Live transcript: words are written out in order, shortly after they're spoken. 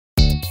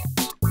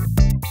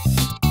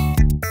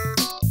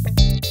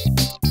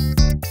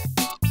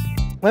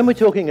When we're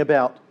talking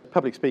about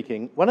public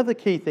speaking, one of the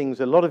key things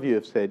a lot of you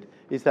have said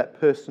is that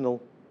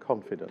personal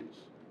confidence.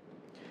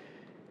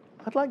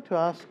 I'd like to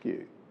ask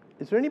you,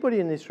 is there anybody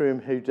in this room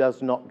who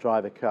does not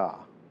drive a car?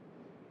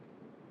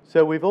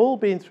 So we've all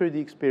been through the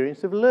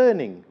experience of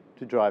learning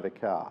to drive a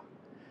car.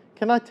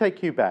 Can I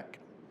take you back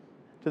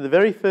to the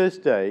very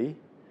first day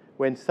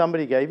when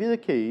somebody gave you the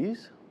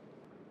keys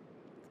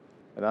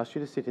and asked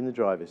you to sit in the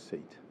driver's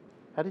seat?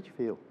 How did you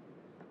feel?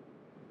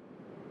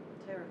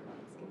 Terrified.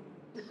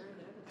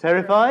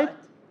 Terrified?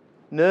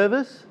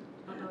 Nervous?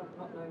 Not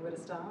knowing where to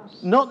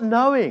start. Not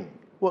knowing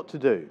what to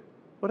do.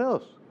 What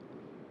else?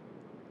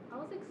 I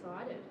was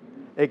excited.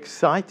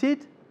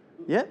 Excited?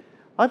 Yeah.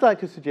 I'd like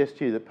to suggest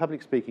to you that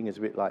public speaking is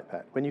a bit like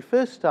that. When you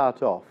first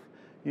start off,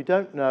 you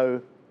don't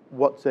know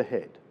what's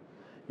ahead.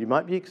 You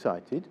might be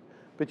excited,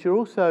 but you're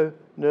also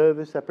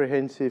nervous,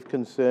 apprehensive,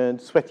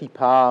 concerned, sweaty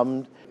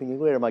palmed, thinking,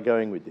 where am I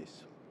going with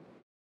this?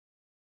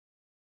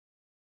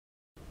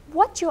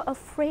 What you're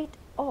afraid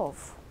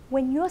of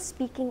when you're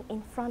speaking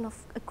in front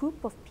of a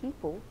group of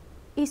people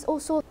is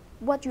also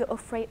what you're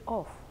afraid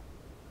of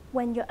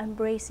when you're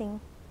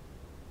embracing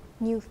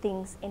new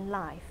things in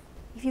life.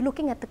 If you're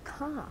looking at the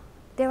car,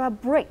 there are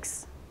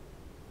brakes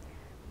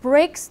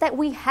that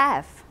we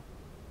have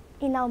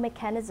in our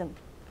mechanism.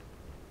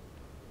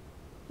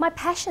 My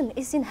passion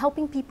is in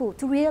helping people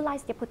to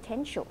realize their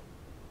potential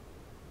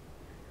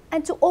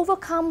and to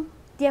overcome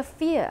their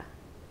fear.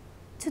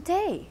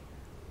 Today,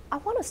 I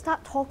want to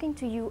start talking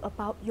to you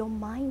about your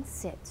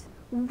mindset.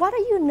 What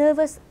are you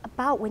nervous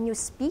about when you're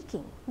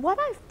speaking? What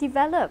I've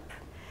developed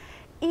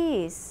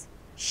is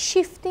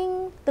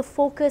shifting the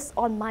focus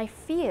on my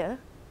fear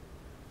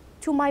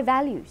to my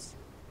values.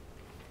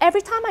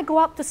 Every time I go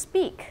out to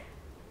speak,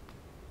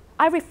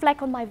 I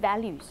reflect on my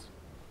values.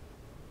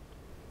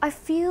 I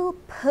feel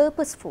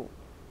purposeful.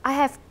 I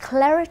have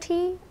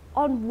clarity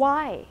on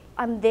why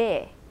I'm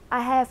there.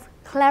 I have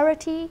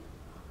clarity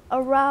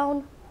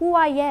around who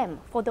I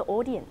am for the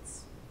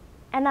audience.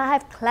 And I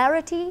have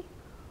clarity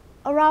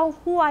around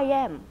who I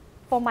am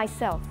for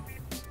myself.